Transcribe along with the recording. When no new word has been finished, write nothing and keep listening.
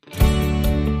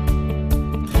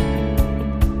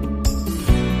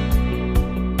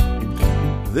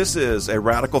This is A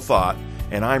Radical Thought,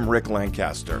 and I'm Rick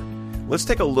Lancaster. Let's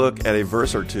take a look at a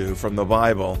verse or two from the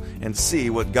Bible and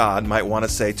see what God might want to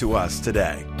say to us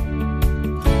today.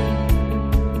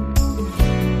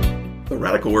 The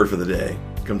radical word for the day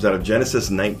comes out of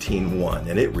Genesis 19:1,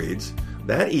 and it reads,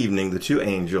 "That evening the two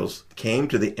angels came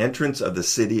to the entrance of the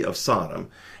city of Sodom,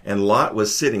 and Lot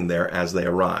was sitting there as they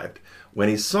arrived. When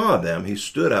he saw them, he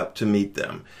stood up to meet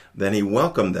them. Then he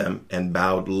welcomed them and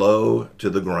bowed low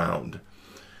to the ground."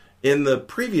 In the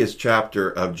previous chapter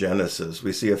of Genesis,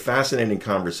 we see a fascinating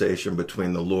conversation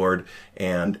between the Lord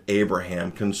and Abraham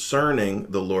concerning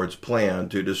the Lord's plan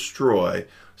to destroy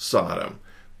Sodom.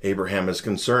 Abraham is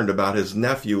concerned about his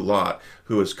nephew Lot,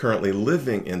 who is currently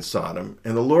living in Sodom,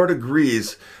 and the Lord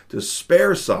agrees to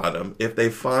spare Sodom if they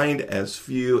find as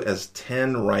few as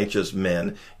 10 righteous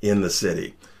men in the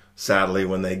city. Sadly,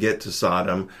 when they get to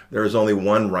Sodom, there is only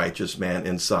one righteous man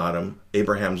in Sodom,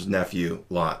 Abraham's nephew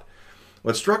Lot.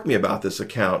 What struck me about this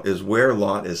account is where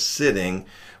Lot is sitting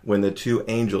when the two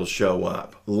angels show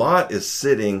up. Lot is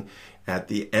sitting at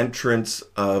the entrance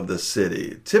of the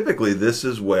city. Typically, this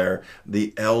is where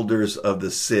the elders of the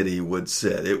city would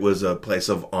sit. It was a place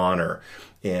of honor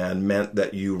and meant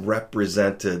that you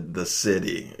represented the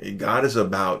city. God is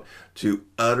about to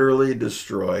utterly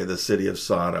destroy the city of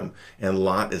Sodom, and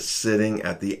Lot is sitting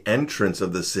at the entrance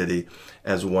of the city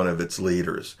as one of its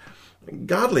leaders.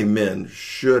 Godly men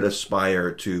should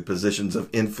aspire to positions of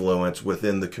influence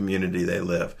within the community they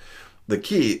live. The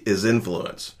key is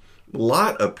influence.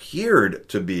 Lot appeared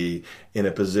to be in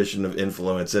a position of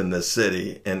influence in this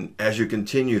city, and as you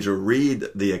continue to read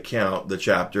the account, the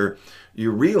chapter,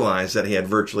 you realize that he had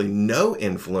virtually no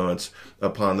influence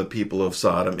upon the people of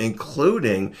Sodom,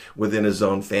 including within his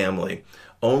own family.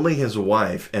 Only his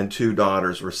wife and 2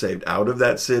 daughters were saved out of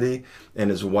that city, and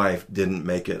his wife didn't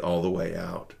make it all the way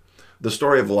out. The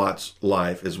story of Lot's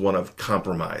life is one of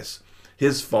compromise.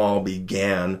 His fall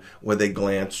began with a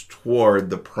glance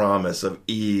toward the promise of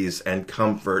ease and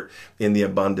comfort in the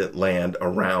abundant land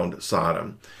around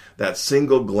Sodom. That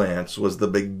single glance was the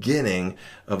beginning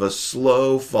of a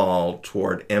slow fall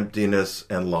toward emptiness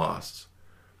and loss.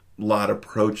 Lot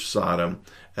approached Sodom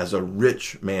as a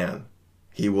rich man.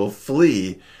 He will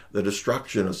flee the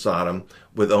destruction of Sodom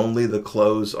with only the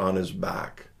clothes on his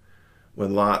back.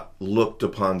 When Lot looked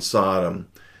upon Sodom,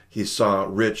 he saw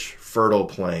rich, fertile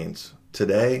plains.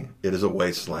 Today, it is a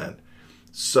wasteland.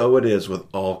 So it is with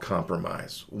all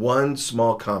compromise. One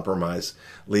small compromise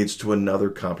leads to another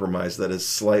compromise that is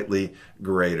slightly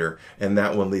greater, and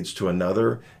that one leads to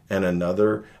another and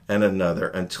another and another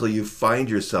until you find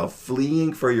yourself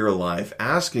fleeing for your life,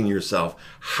 asking yourself,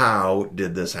 how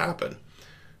did this happen?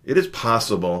 It is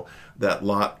possible that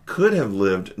Lot could have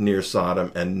lived near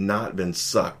Sodom and not been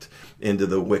sucked into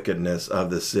the wickedness of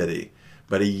the city.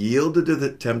 But he yielded to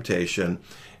the temptation,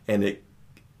 and it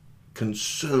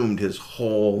consumed his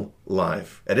whole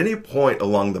life. At any point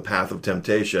along the path of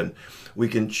temptation, we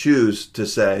can choose to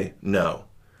say, no,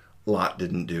 Lot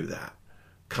didn't do that.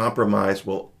 Compromise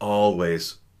will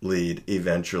always lead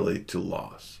eventually to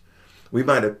loss. We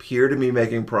might appear to be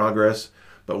making progress,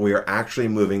 but we are actually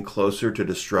moving closer to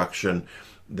destruction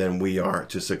than we are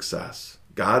to success.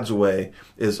 God's way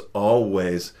is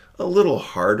always a little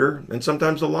harder and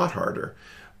sometimes a lot harder,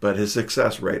 but his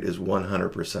success rate is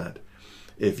 100%.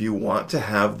 If you want to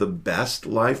have the best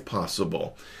life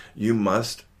possible, you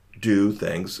must do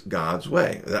things God's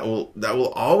way. That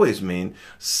will always mean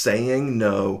saying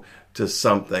no to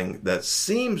something that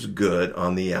seems good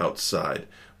on the outside,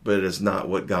 but it is not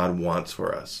what God wants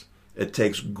for us. It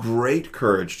takes great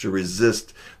courage to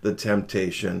resist the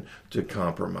temptation to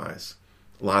compromise.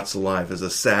 Lot's life is a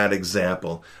sad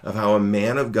example of how a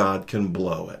man of God can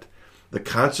blow it. The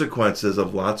consequences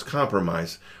of Lot's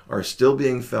compromise are still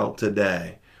being felt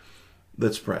today.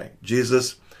 Let's pray.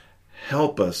 Jesus,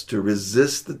 help us to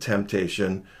resist the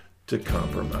temptation to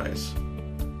compromise.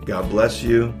 God bless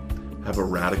you. Have a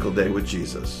radical day with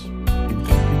Jesus.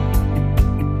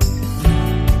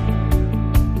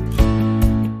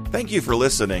 Thank you for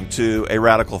listening to A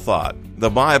Radical Thought. The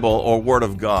Bible, or Word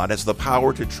of God, has the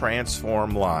power to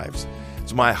transform lives.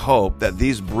 It's my hope that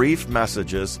these brief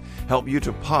messages help you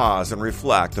to pause and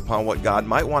reflect upon what God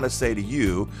might want to say to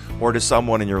you or to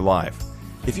someone in your life.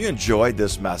 If you enjoyed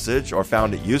this message or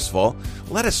found it useful,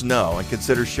 let us know and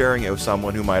consider sharing it with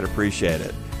someone who might appreciate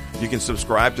it. You can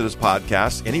subscribe to this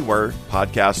podcast anywhere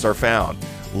podcasts are found.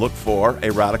 Look for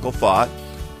A Radical Thought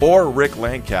or Rick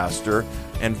Lancaster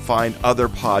and find other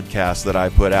podcasts that I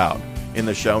put out. In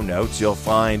the show notes, you'll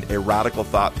find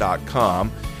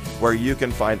aradicalthought.com, where you can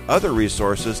find other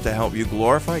resources to help you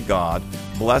glorify God,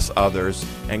 bless others,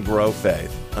 and grow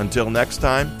faith. Until next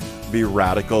time, be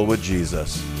radical with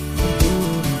Jesus.